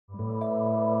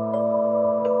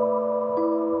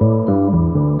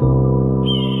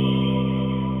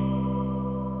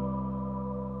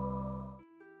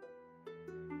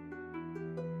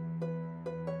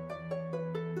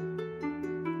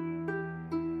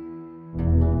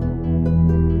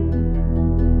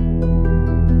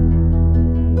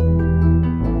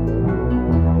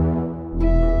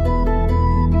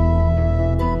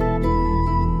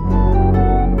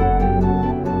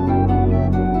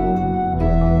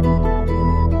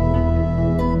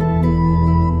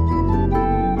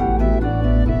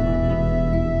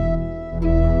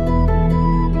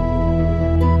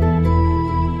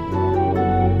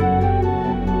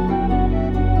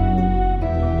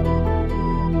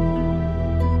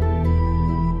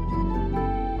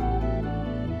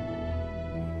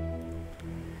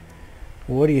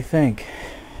What do you think?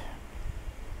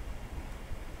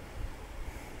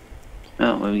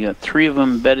 Well, we've got 3 of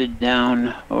them bedded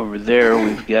down over there.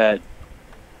 We've got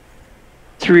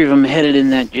 3 of them headed in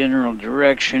that general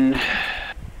direction.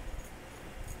 I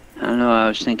don't know, I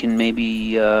was thinking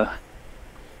maybe head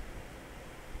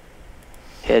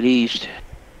east.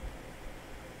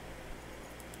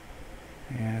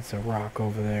 Yeah, it's a rock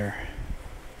over there.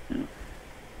 Yeah.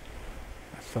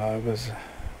 I thought it was a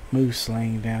moose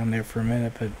laying down there for a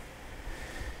minute, but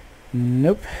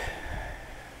nope.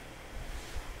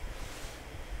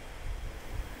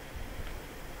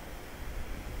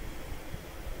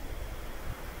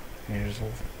 There's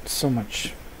so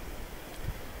much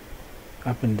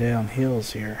up and down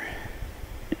hills here.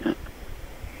 Yeah.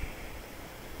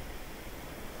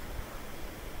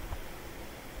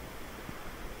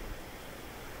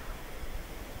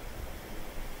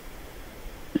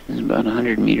 It's about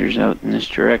 100 meters out in this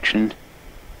direction.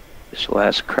 This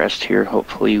last crest here,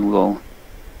 hopefully we'll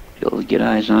be able to get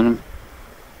eyes on them.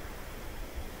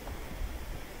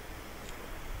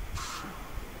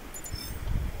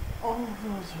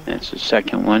 That's the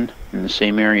second one in the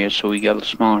same area, so we got a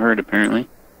small herd apparently.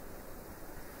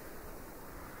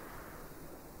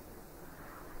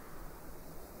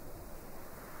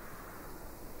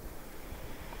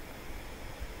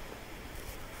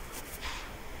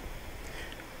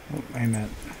 Oh, wait a minute.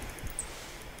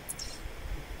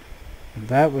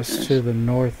 That was to the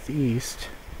northeast.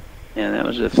 Yeah, that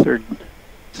was the third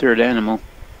animal.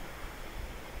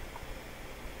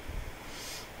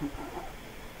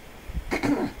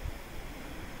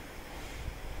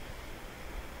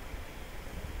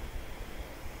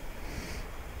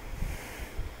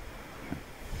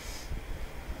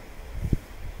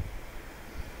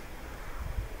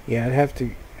 Yeah, I'd have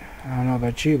to, I don't know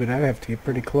about you, but I'd have to get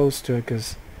pretty close to it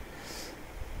because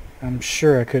I'm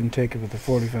sure I couldn't take it with the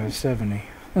 4570.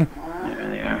 There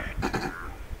they are.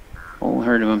 Whole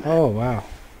herd of them. Oh, wow.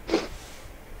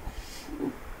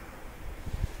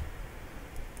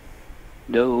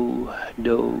 Doe,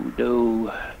 doe,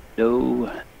 doe,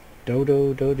 doe.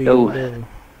 Dodo, dodo, Doe. dodo.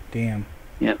 Damn.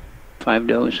 Yep, 5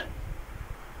 does.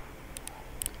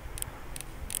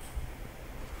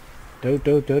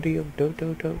 Dodo, dodo,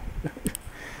 dodo, dodo.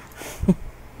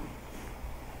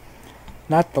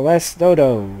 Not the last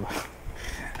dodo.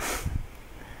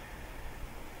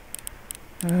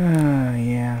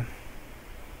 Yeah.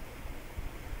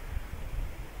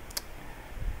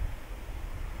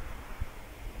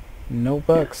 No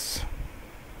bucks.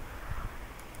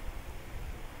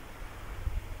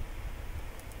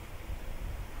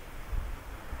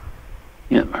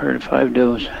 Yep, herd of 5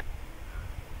 does.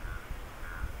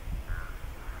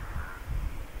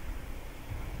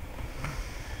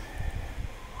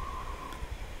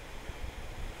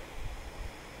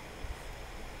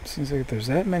 Seems like if there's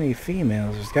that many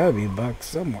females, there's got to be bucks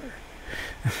somewhere.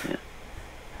 Yeah.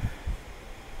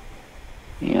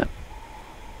 Yep.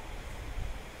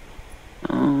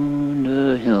 On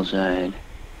the hillside.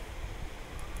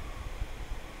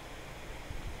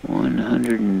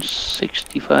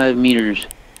 165 meters.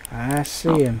 I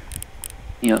see him.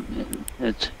 Yep,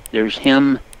 there's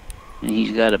him, and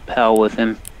he's got a pal with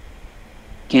him.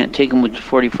 Can't take him with the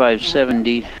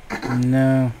 4570.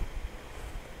 No.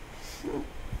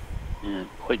 And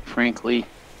quite frankly,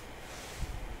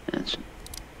 that's an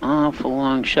awful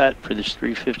long shot for this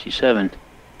 357.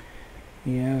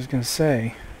 Yeah, I was gonna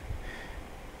say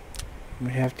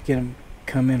we have to get him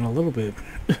come in a little bit.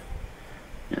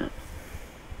 Yeah.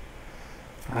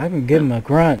 I can give him a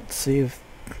grunt, see if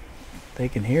they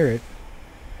can hear it.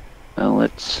 Well,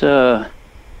 let's stay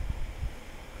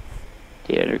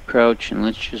at our crouch and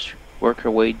let's just work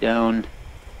our way down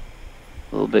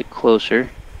a little bit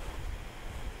closer.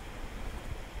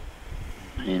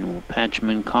 And we'll patch them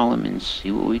and call them and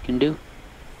see what we can do.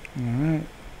 Alright.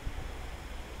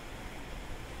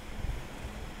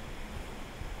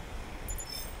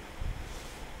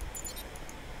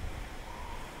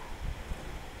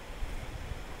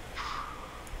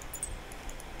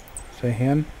 Is that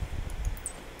him?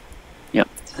 Yep,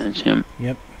 that's him.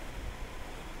 Yep.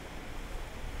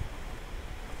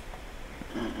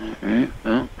 Alright,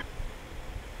 well.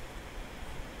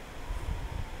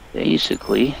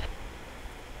 Basically,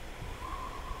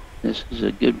 this is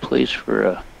a good place for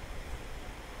a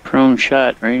prone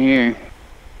shot right here.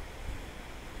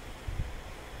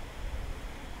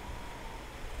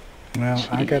 Well,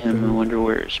 I got him. the... I wonder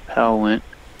where his pal went.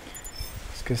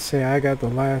 I was gonna say, I got the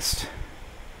last...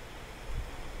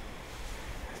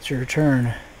 It's your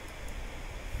turn.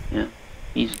 Yeah,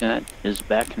 he's got his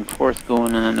back and forth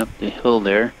going on up the hill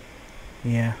there.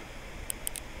 Yeah.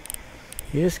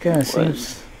 He just kind of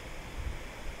seems...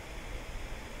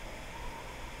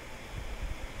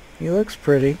 He looks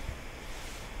pretty.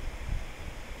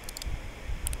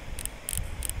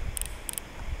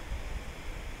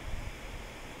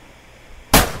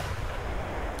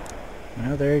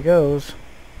 Well, there he goes.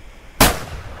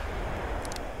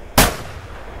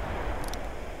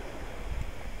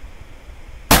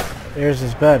 There's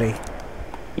his buddy.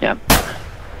 Yep.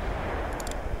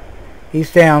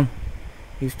 He's down.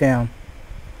 He's down.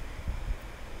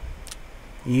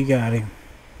 You got him.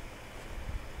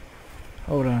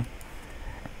 Hold on.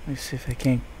 Let me see if I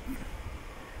can't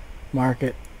mark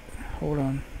it. Hold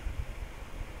on.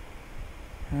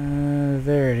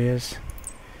 There it is.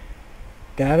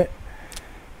 Got it?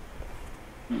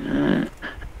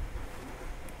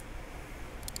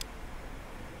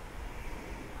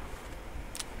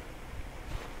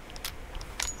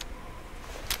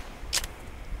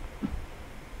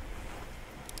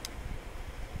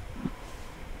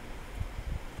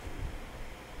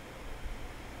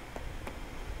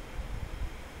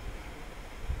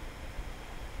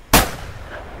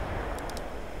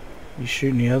 You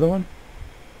shooting the other one?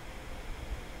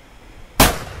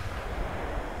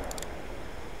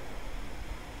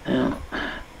 Yeah.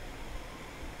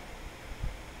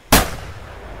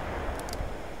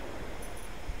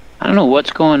 I don't know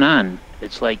what's going on.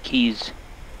 It's like he's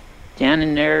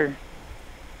standing there.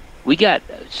 We got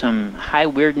some high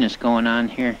weirdness going on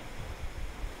here.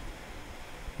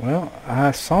 Well,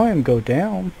 I saw him go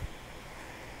down.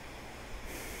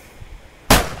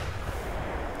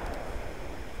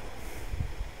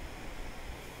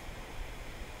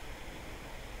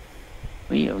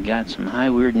 We have got some high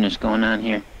weirdness going on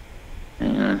here.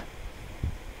 Hang on.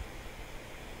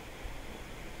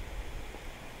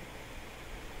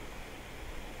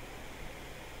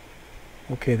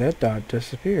 Okay, that dot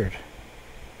disappeared.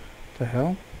 The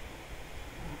hell?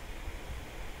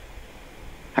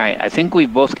 Alright, I think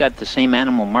we've both got the same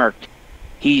animal marked.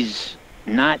 He's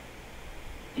not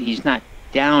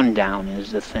down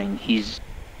is the thing.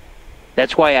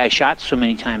 That's why I shot so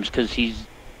many times, because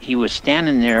he was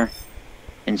standing there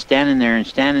and standing there and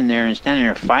standing there and standing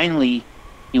there. Finally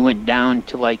he went down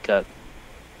to like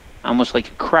almost like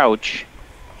a crouch.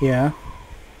 Yeah.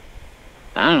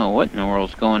 I don't know what in the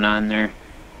world's going on there.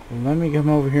 Well, let me come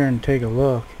over here and take a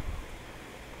look.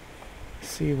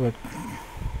 See what...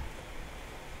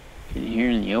 In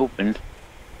here in the open.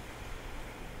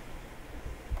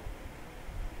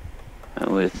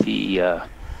 With the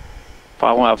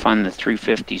fall off on the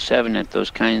 357 at those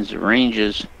kinds of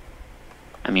ranges.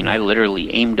 I mean, I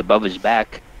literally aimed above his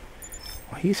back.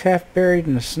 Well, he's half buried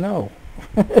in the snow.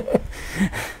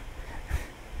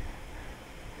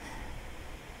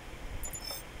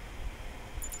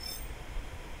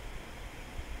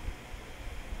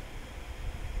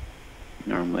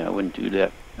 Normally I wouldn't do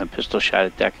that, a pistol shot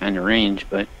at that kind of range,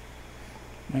 but...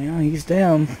 Well, he's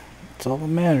down. That's all that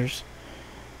matters.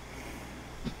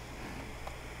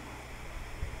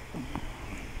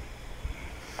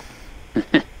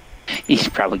 He's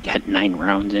probably got 9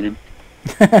 rounds in him.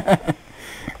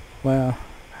 Well,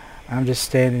 I'm just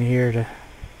standing here to...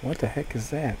 What the heck is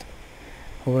that?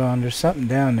 Hold on, there's something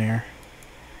down there.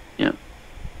 Yep.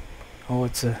 Oh,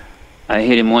 it's a... I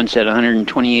hit him once at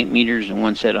 128 meters and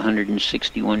once at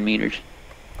 161 meters.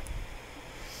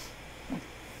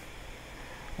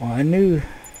 Well, I knew...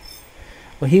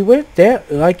 Well, he went down,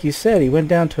 like you said, he went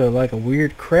down to like a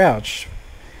weird crouch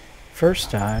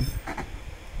first time.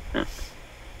 Huh.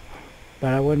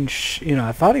 But I wasn't, you know,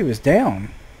 I thought he was down.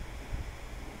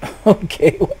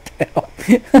 Okay, what the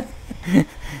hell?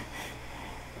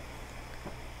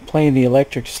 Playing the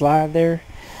electric slide there.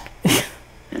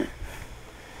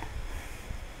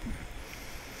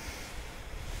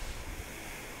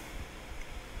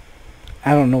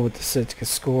 I don't know what the Sitka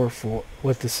score for,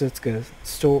 what the Sitka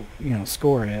store, you know,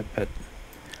 score at, but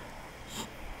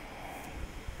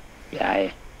Yeah,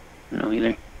 I don't know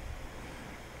either.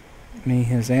 I mean,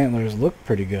 his antlers look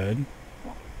pretty good.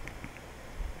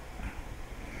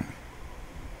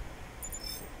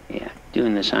 Yeah,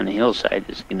 this on a hillside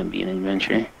is going to be an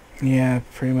adventure. Yeah,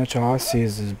 pretty much all I see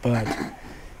is his butt.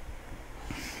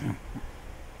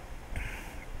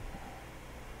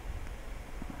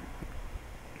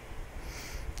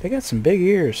 They got some big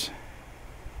ears.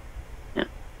 Yeah.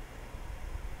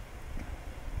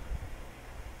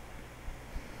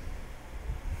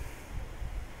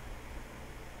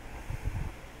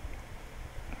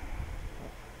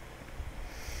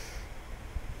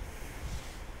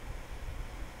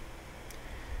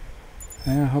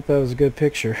 I hope that was a good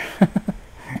picture.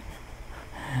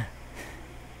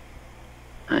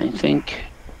 I think.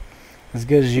 As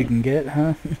good as you can get,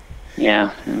 huh?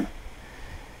 Yeah.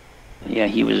 Yeah,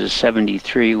 he was a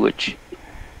 73, which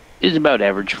is about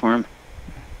average for him.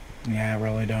 Yeah, I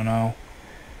really don't know.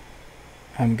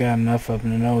 I haven't got enough of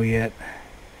them to know yet.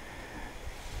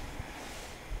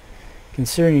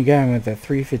 Considering you got him at that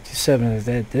 357 at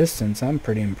that distance, I'm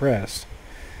pretty impressed.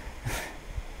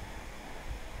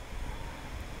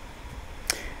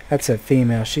 That's that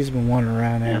female. She's been wandering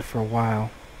around there for a while.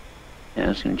 Yeah, I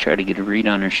was going to try to get a read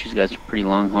on her. She's got some pretty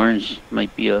long horns.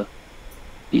 Might be a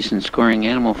decent scoring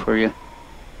animal for you.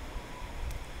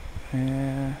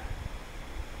 Yeah.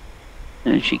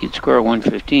 And she could score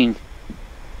 115.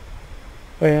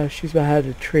 Well, she's behind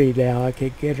a tree now. I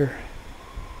can't get her.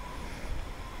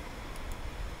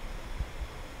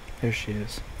 There she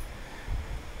is.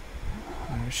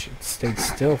 She stayed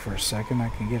still for a second. I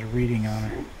can get a reading on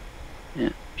her.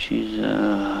 Yeah, she's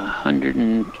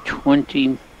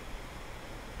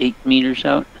 128 meters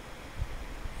out.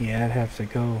 Yeah, I'd have to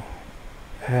go.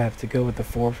 With the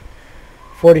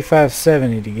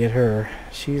 4570 to get her.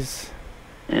 She's.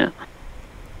 Yeah.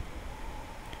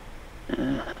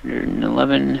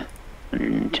 111,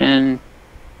 110.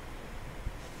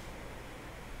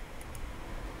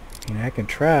 I can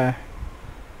try.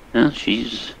 Well,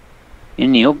 she's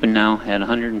in the open now at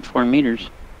 104 meters.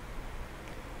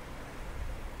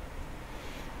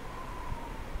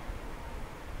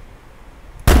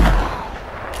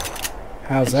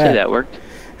 How's I'd say that? that worked.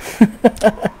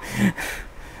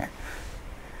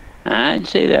 I'd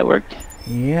say that worked.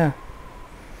 Yeah.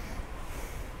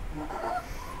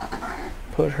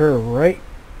 Put her right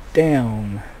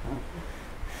down.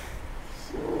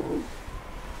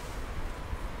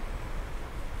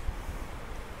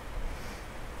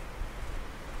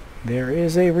 There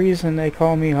is a reason they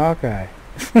call me Hawkeye.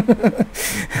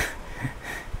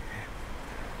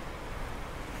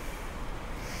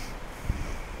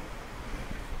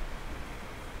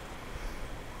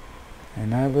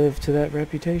 And I live to that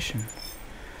reputation.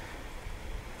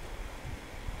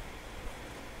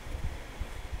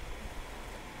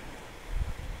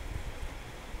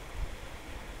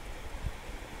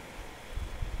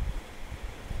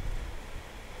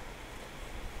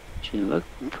 She looked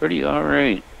pretty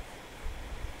alright.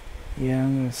 Yeah,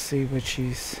 I'm gonna see what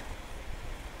she's...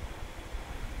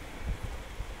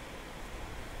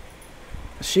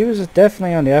 She was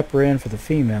definitely on the upper end for the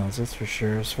females, that's for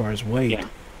sure, as far as weight. Yeah.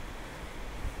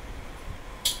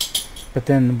 But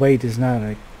then weight is not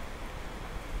a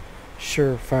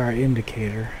surefire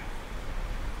indicator.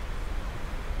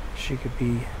 She could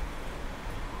be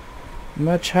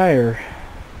much higher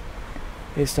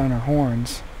based on her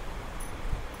horns.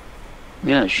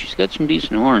 Yeah, she's got some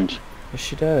decent horns. Yes,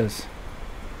 she does.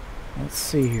 Let's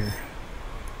see here.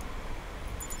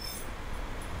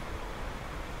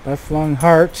 Left lung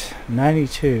heart,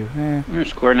 92.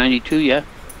 Score 92, yeah.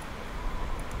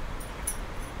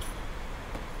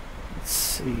 Let's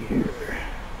see here.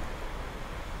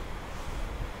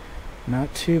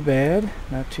 Not too bad.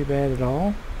 Not too bad at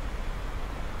all.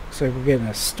 Looks like we're getting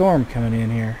a storm coming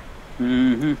in here.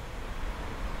 Mm-hmm.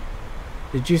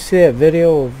 Did you see that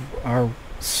video of our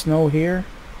snow here?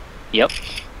 Yep.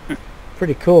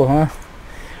 Pretty cool, huh?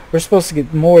 We're supposed to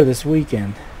get more this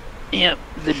weekend. Yep.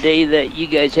 The day that you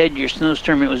guys had your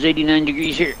snowstorm, it was 89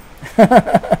 degrees here.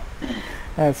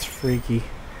 That's freaky.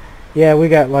 Yeah, we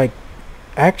got like...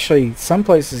 Actually, some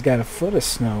places got a foot of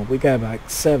snow. We got like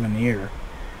 7 here.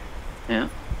 Yeah.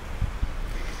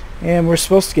 And we're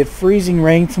supposed to get freezing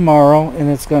rain tomorrow, and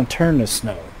it's going to turn to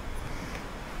snow.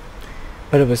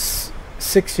 But it was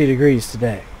 60 degrees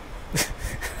today.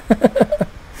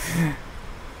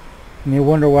 And you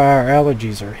wonder why our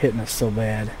allergies are hitting us so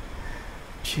bad.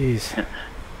 Jeez.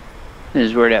 This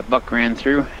is where that buck ran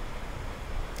through.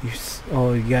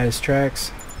 Oh, you got his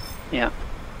tracks? Yeah.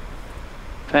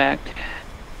 Fact.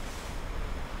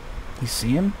 You see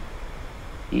him?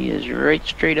 He is right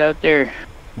straight out there.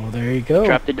 Well, there you go.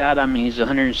 Dropped the dot on me. He's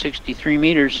 163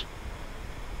 meters.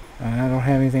 I don't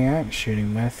have anything I can shoot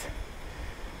him with.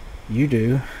 You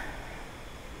do.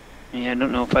 Yeah, I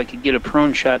don't know if I could get a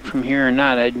prone shot from here or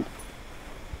not.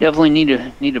 Definitely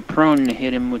need a prone to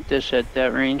hit him with this at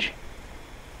that range.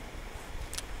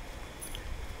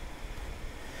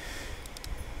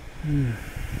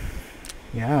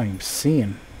 Yeah, I don't even see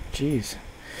him. Jeez.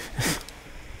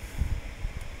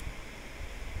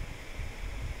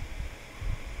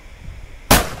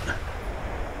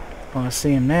 Oh, I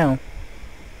see him now.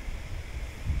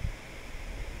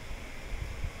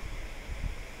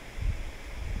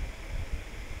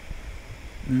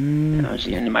 That was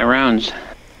the end of my rounds. I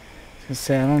was gonna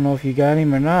say, I don't know if you got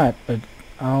him or not, but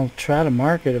I'll try to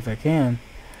mark it if I can.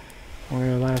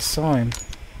 Where I last saw him.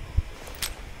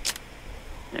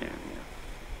 There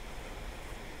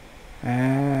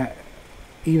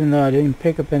Even though I didn't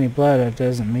pick up any blood, that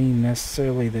doesn't mean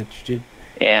necessarily that you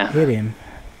did hit him.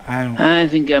 I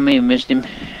think I may have missed him.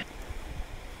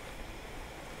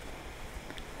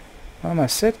 Well, my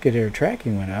Sitka Deer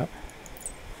tracking went up.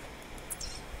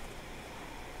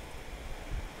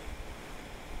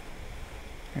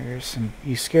 There's some.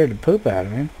 You scared the poop out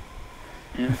of him.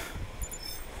 Yeah.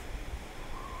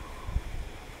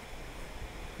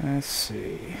 Let's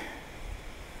see.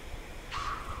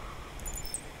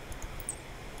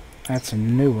 That's a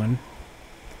new one.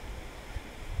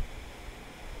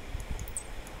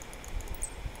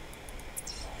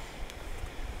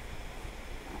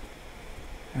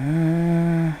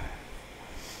 I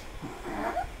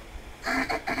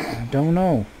don't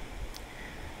know.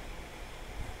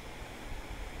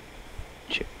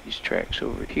 Check these tracks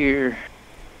over here.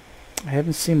 I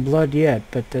haven't seen blood yet,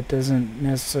 but that doesn't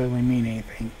necessarily mean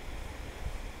anything.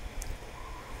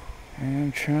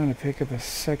 I'm trying to pick up a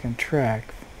second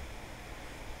track,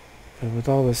 but with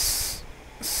all this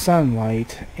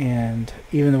sunlight and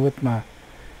even with my...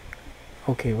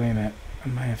 Okay, wait a minute. I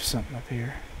might have something up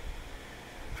here.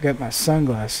 I've got my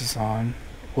sunglasses on.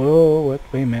 Whoa, what?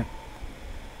 Wait a minute.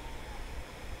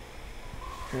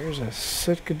 There's a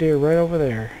Sitka Deer right over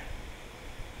there.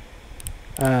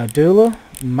 Dula?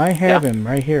 Might have him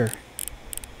right here.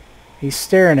 He's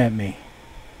staring at me.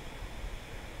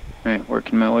 Alright,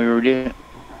 working my way over there.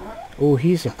 Oh,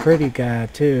 he's a pretty guy,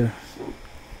 too.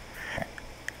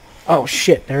 Oh,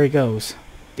 shit. There he goes.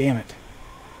 Damn it.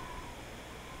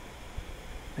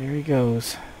 There he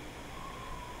goes.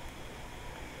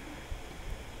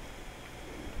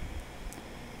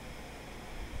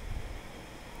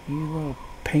 You little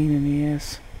pain in the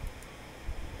ass.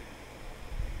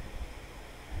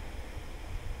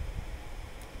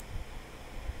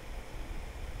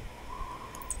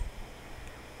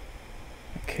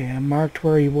 Okay, I marked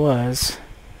where he was.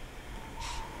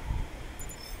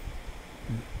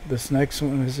 This next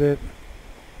one is it?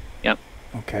 Yep.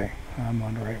 Okay, I'm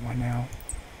on the right one now.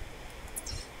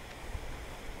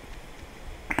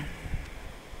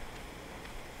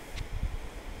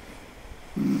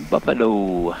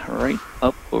 Buffalo, right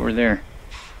up over there.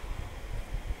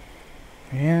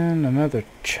 And another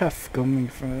chuff coming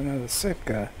from another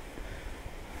Sitka.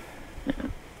 Yeah.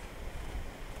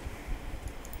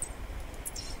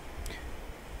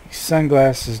 These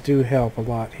sunglasses do help a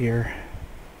lot here.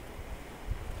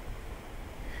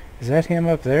 Is that him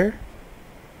up there?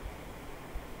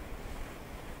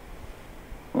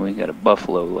 Well, we got a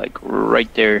buffalo like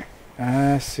right there.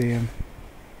 I see him.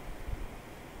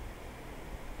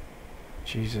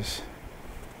 Jesus.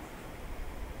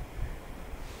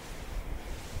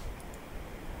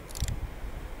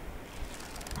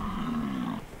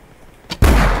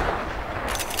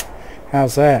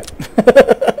 How's that?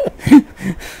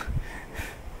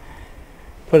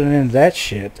 Put an end to that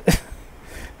shit.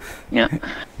 Yeah.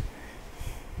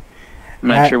 I'm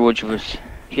not sure which was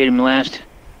hit him last.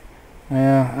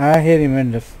 Well, I hit him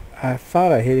in the... I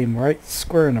thought I hit him right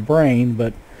square in the brain,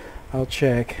 but I'll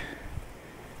check.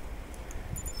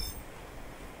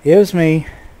 It was me.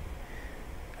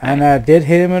 And I did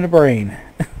hit him in the brain.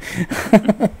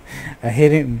 I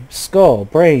hit him skull,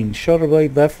 brain, shoulder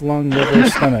blade, left lung, liver,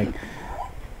 stomach.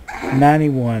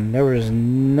 91. There was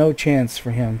no chance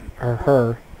for him or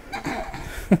her.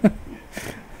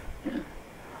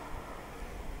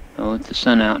 Oh, with the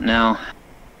sun out now,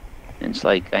 it's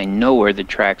like I know where the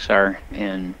tracks are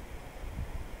and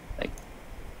like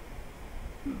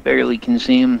barely can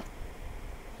see them.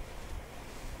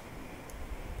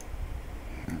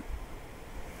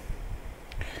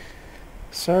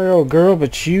 Sorry, old girl,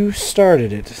 but you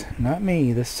started it, not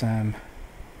me this time.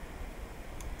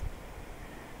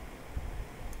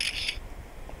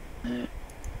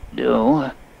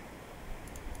 No.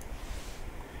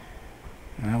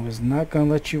 I was not going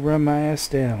to let you run my ass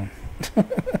down.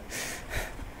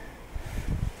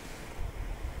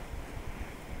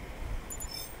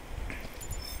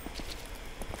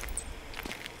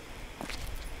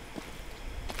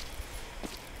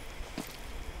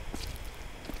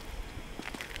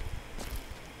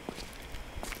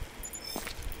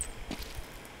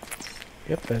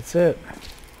 Yep, that's it.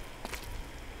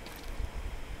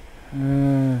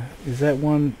 Is that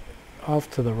one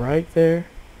off to the right there?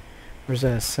 Or is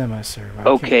that a semi-serve?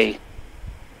 Okay.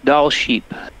 Doll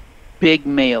sheep. Big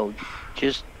male.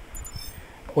 Just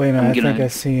wait a minute, I think I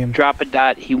see him. Drop a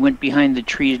dot. He went behind the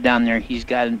trees down there. He's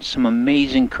got some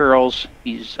amazing curls.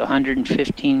 He's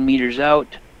 115 meters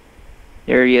out.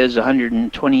 There he is,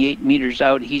 128 meters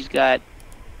out. He's got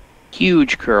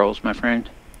huge curls, my friend.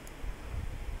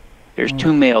 There's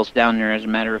two males down there, as a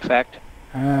matter of fact.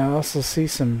 I also see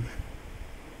some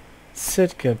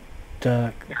Sitka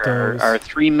duck. There are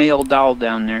 3 male doll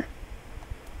down there.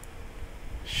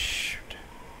 Shoot.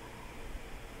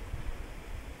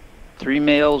 3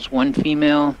 males, 1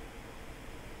 female.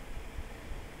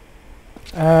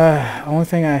 Only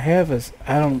thing I have is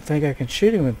I don't think I can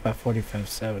shoot him with my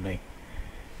 45-70.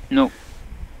 Nope.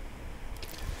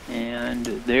 And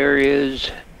there is...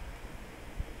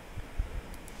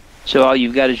 So all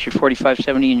you've got is your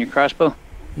 45-70 and your crossbow?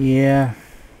 Yeah.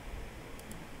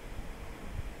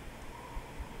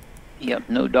 Yep,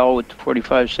 no doll with the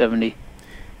 45-70.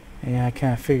 Yeah, I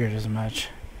kind of figured as much.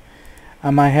 I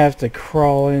might have to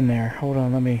crawl in there. Hold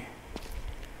on, let me...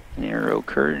 An error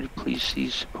occurred. Please see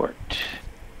support.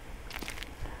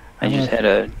 I just had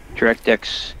a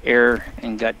DirectX error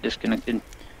and got disconnected.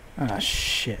 Ah,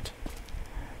 shit.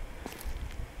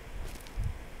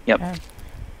 Yep. God.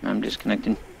 I'm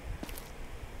disconnected.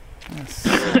 That's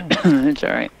It's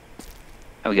alright.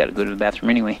 We gotta go to the bathroom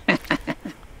anyway.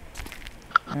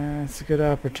 it's a good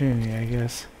opportunity, I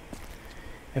guess.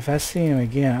 If I see him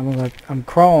again, I'm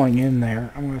crawling in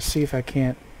there. I'm gonna see if I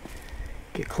can't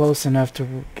get close enough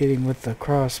to get him with the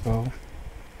crossbow.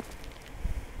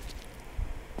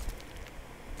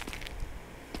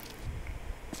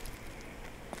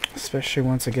 Especially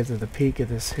once I get to the peak of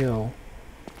this hill.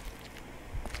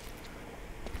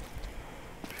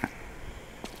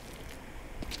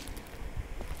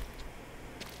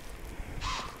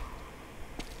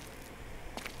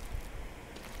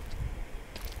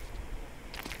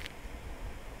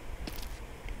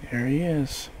 There he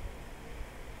is.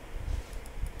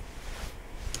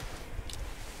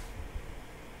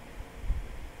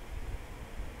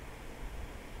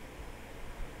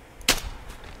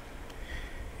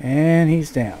 And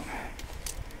he's down.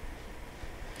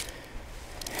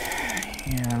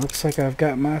 Yeah, looks like I've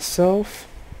got myself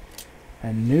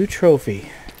a new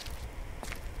trophy.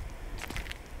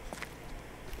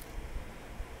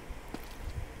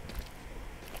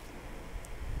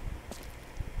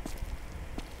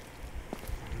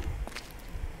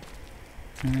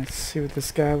 Let's see what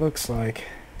this guy looks like.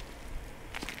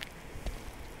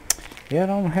 Yeah, I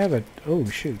don't have it. Oh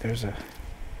shoot, there's a...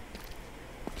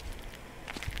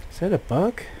 Is that a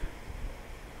buck?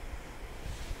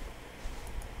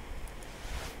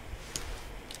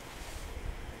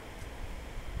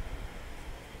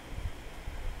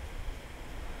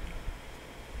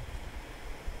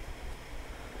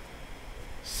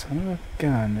 Son of a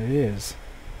gun, it is.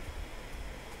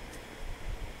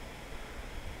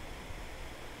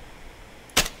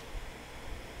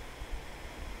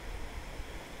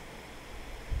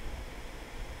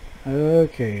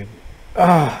 Okay.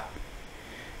 Ah!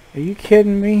 Are you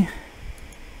kidding me?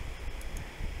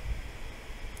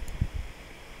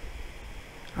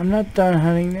 I'm not done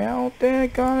hunting now.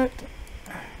 Daggone it.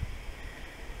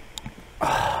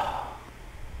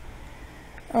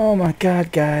 Oh my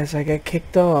god, guys. I got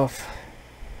kicked off.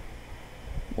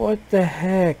 What the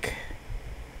heck?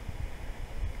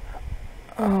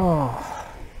 Oh.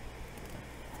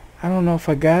 I don't know if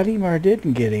I got him or I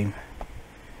didn't get him.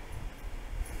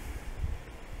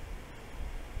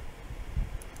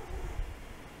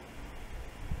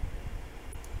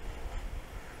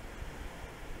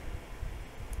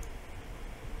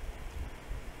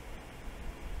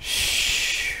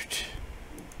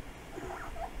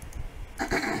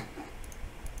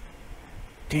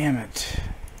 Damn it.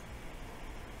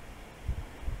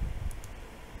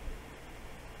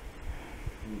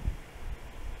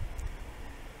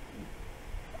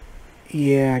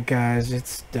 Yeah, guys,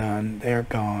 it's done. They're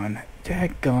gone.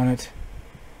 Daggone it.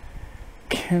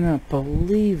 Cannot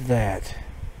believe that.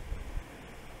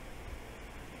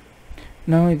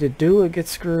 Not only did Dula get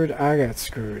screwed, I got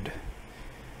screwed.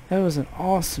 That was an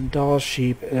awesome doll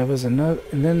sheep. That was another,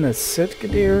 and then the Sitka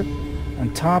Deer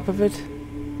on top of it.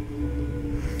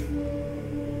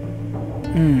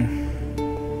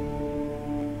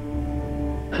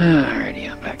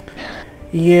 Alrighty, I'm back.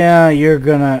 Yeah, you're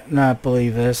gonna not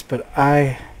believe this, but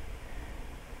I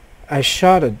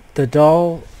shot the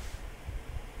doll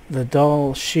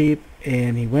sheep,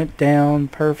 and he went down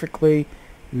perfectly.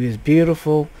 He was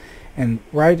beautiful, and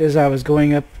right as I was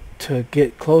going up to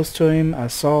get close to him. I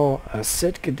saw a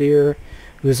Sitka Deer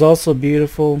who was also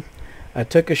beautiful. I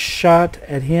took a shot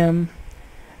at him.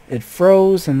 It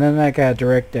froze, and then I got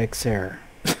DirectX Error.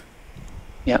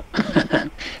 Yeah.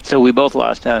 So we both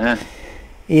lost out, huh?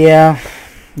 Yeah.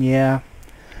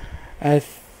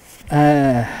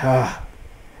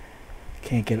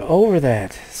 Can't get over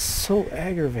that. It's so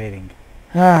aggravating.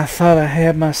 I thought I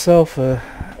had myself a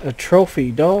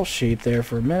trophy doll sheep there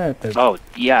for a minute. But oh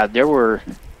yeah, there were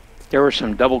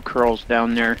some double curls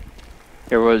down there.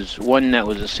 There was one that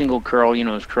was a single curl. You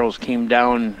know, his curls came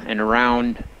down and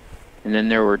around, and then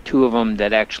there were two of them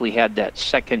that actually had that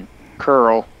second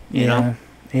curl. You know.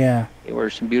 Yeah. They were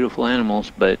some beautiful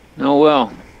animals, but oh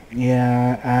well.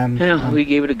 Yeah. We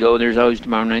gave it a go. There's always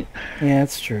tomorrow night. Yeah,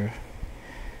 that's true.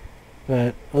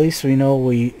 But at least we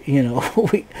know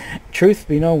truth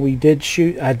be known, I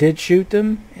did shoot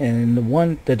them, and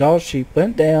the doll sheep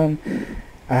went down.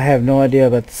 I have no idea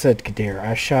about the Sitka Deer.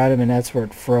 I shot him, and that's where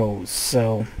it froze.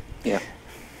 So, yeah.